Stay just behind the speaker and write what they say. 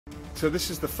So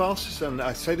this is the fastest, and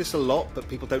I say this a lot, but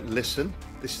people don't listen.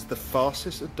 This is the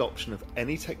fastest adoption of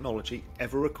any technology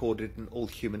ever recorded in all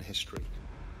human history.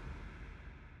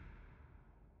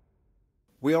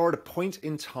 We are at a point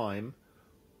in time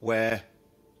where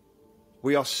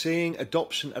we are seeing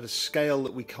adoption at a scale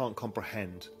that we can't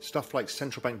comprehend. Stuff like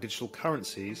central bank digital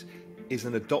currencies is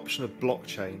an adoption of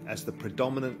blockchain as the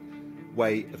predominant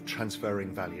way of transferring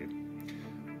value.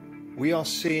 We are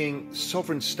seeing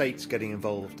sovereign states getting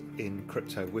involved in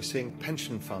crypto. We're seeing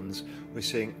pension funds, we're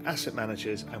seeing asset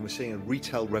managers, and we're seeing a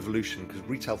retail revolution because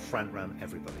retail front ran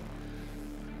everybody.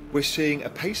 We're seeing a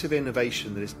pace of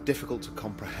innovation that is difficult to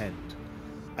comprehend.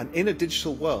 And in a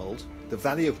digital world, the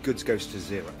value of goods goes to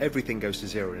zero. Everything goes to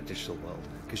zero in a digital world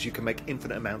because you can make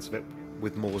infinite amounts of it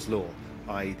with Moore's law,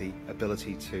 i.e. the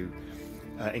ability to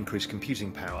increase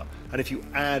computing power. And if you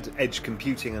add edge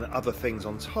computing and other things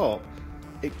on top,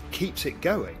 it keeps it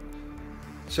going.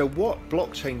 So what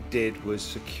blockchain did was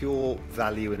secure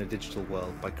value in a digital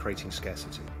world by creating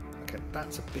scarcity. Okay,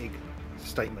 that's a big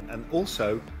statement. And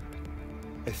also,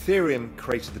 Ethereum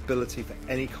created the ability for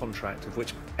any contract, of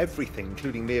which everything,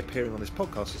 including me appearing on this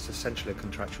podcast, is essentially a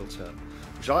contractual term,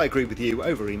 which I agree with you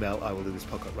over email. I will do this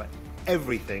podcast, right?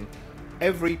 Everything,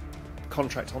 every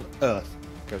contract on earth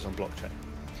goes on blockchain.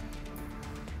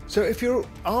 So if you're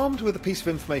armed with a piece of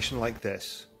information like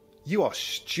this, you are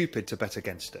stupid to bet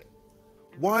against it.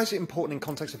 Why is it important in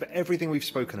context of everything we've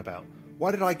spoken about?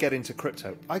 Why did I get into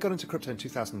crypto? I got into crypto in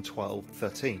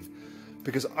 2012-13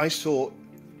 because I saw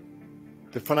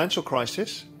the financial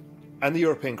crisis and the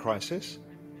European crisis,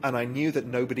 and I knew that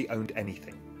nobody owned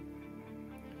anything.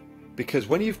 Because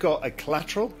when you've got a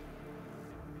collateral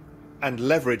and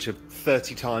leverage of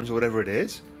 30 times or whatever it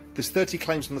is, there's 30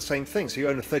 claims on the same thing, so you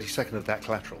own a 32nd of that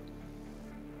collateral.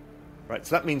 Right?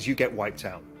 So that means you get wiped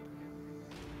out.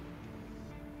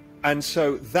 And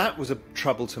so that was a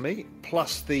trouble to me,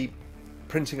 plus the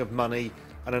printing of money.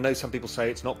 And I know some people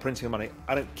say it's not printing of money.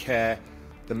 I don't care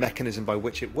the mechanism by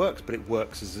which it works, but it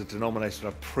works as a denominator.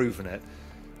 I've proven it.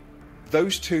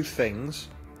 Those two things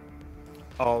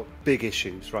are big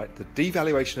issues, right? The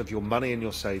devaluation of your money and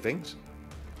your savings,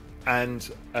 and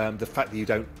the fact that you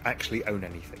don't actually own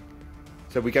anything.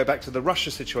 So we go back to the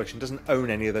Russia situation, doesn't own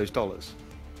any of those dollars.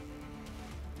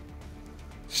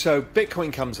 So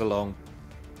Bitcoin comes along.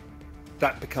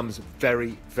 That becomes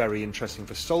very, very interesting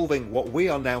for solving what we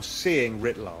are now seeing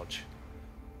writ large.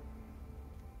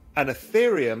 And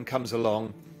Ethereum comes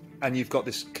along, and you've got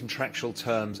this contractual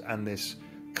terms and this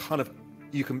kind of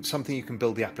something you can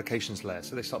build the applications layer.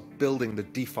 So they start building the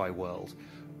DeFi world,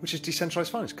 which is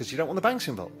decentralized finance, because you don't want the banks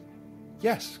involved.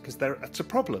 Yes, because that's a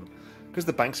problem, because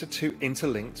the banks are too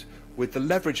interlinked with the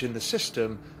leverage in the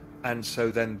system, and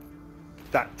so then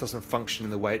that doesn't function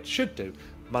in the way it should do.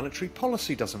 Monetary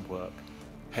policy doesn't work.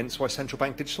 Hence why central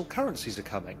bank digital currencies are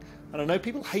coming. And I know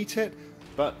people hate it,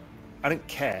 but I don't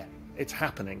care. It's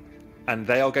happening. And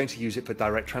they are going to use it for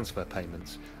direct transfer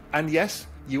payments. And yes,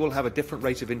 you will have a different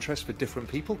rate of interest for different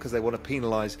people because they want to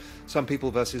penalize some people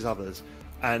versus others.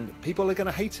 And people are going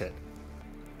to hate it.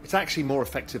 It's actually more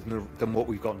effective than what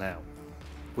we've got now,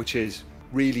 which is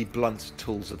really blunt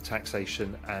tools of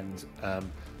taxation and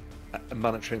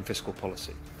monetary and fiscal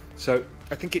policy. So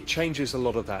I think it changes a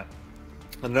lot of that.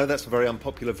 I know that's a very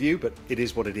unpopular view, but it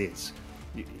is what it is.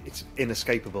 It's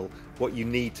inescapable. What you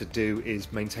need to do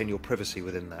is maintain your privacy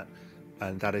within that.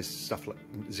 And that is stuff like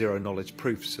zero knowledge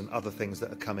proofs and other things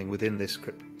that are coming within this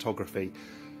cryptography.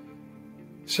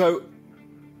 So,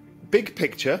 big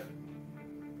picture,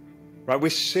 right?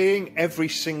 We're seeing every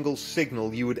single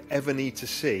signal you would ever need to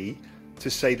see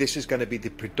to say this is going to be the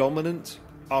predominant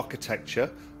architecture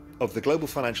of the global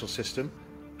financial system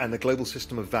and the global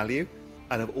system of value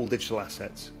and of all digital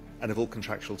assets and of all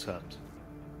contractual terms,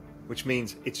 which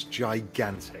means it's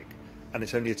gigantic and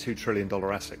it's only a $2 trillion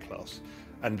asset class.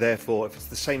 And therefore, if it's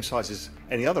the same size as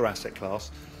any other asset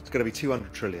class, it's going to be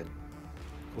 200 trillion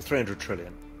or 300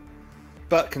 trillion.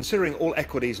 But considering all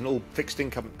equities and all fixed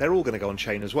income, they're all going to go on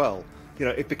chain as well. You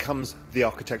know, it becomes the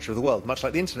architecture of the world, much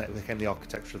like the internet became the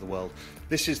architecture of the world.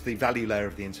 This is the value layer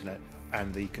of the internet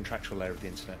and the contractual layer of the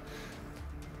internet.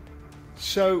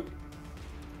 So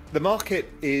the market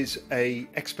is an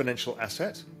exponential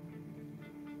asset,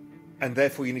 and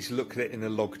therefore you need to look at it in a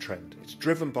log trend. It's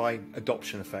driven by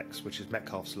adoption effects, which is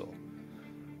Metcalfe's law.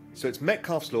 So it's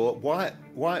Metcalfe's law. Why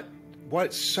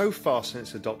it's so fast in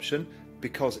its adoption?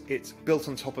 Because it's built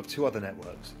on top of two other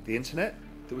networks. The internet,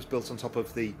 that was built on top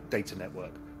of the data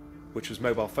network, which was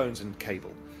mobile phones and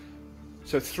cable.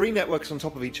 So three networks on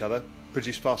top of each other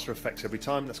produce faster effects every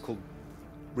time. That's called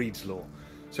Reed's law.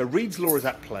 So Reed's law is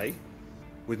at play,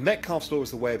 with Metcalfe's law as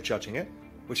the way of judging it,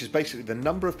 which is basically the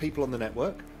number of people on the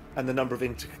network and the number of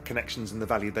interconnections and the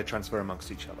value they transfer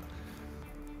amongst each other.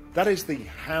 That is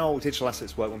how digital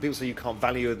assets work. When people say you can't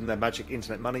value them, they're magic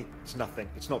internet money, it's nothing.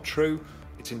 It's not true.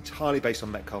 It's entirely based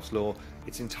on Metcalfe's law.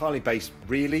 It's entirely based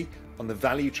really on the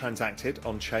value transacted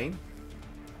on chain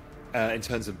in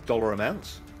terms of dollar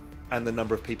amounts and the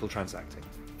number of people transacting.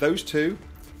 Those two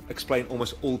explain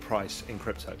almost all price in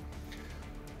crypto.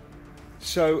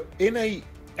 So in a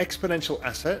exponential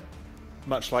asset,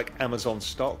 much like Amazon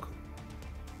stock,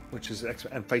 and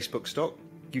Facebook stock,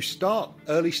 you start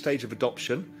early stage of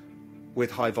adoption with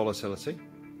high volatility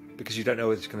because you don't know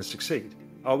whether it's going to succeed.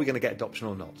 Are we going to get adoption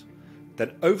or not?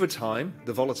 Then over time,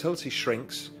 the volatility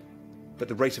shrinks, but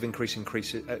the rate of increase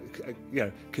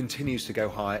continues to go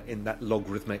higher in that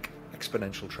logarithmic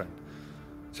exponential trend.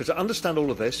 So to understand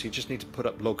all of this, you just need to put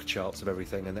up log charts of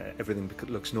everything, and everything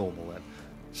looks normal then.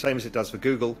 Same as it does for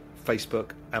Google,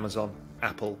 Facebook, Amazon,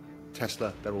 Apple,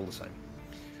 Tesla, they're all the same.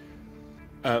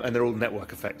 And they're all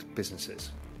network effect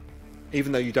businesses.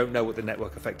 Even though you don't know what the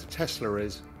network effect of Tesla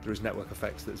is, there is network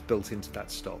effects that's built into that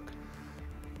stock.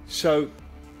 So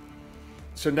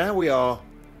now we are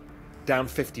down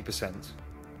 50%.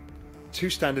 2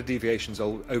 standard deviations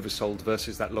oversold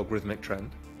versus that logarithmic trend,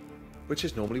 which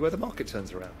is normally where the market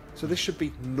turns around. So this should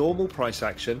be normal price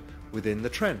action within the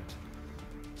trend.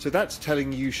 So that's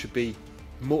telling you should be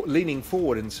more leaning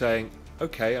forward and saying,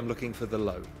 okay, I'm looking for the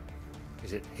low.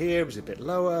 Is it here? Is it a bit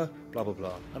lower? Blah, blah,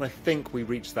 blah. And I think we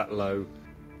reached that low.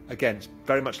 Again, it's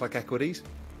very much like equities.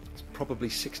 It's probably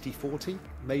 60-40,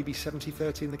 maybe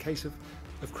 70-30 in the case of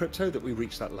crypto that we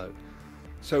reached that low.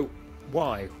 So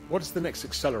why? What is the next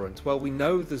accelerant? Well, we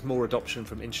know there's more adoption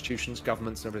from institutions,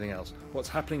 governments, and everything else. What's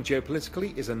happening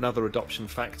geopolitically is another adoption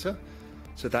factor.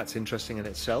 So that's interesting in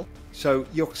itself. So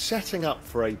you're setting up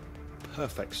for a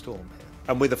perfect storm here.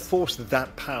 And with a force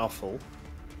that powerful,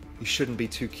 you shouldn't be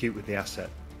too cute with the asset.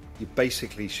 You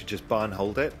basically should just buy and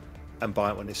hold it, and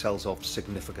buy it when it sells off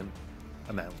significant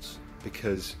amounts,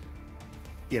 because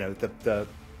the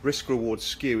risk reward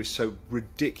skew is so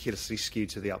ridiculously skewed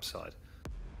to the upside.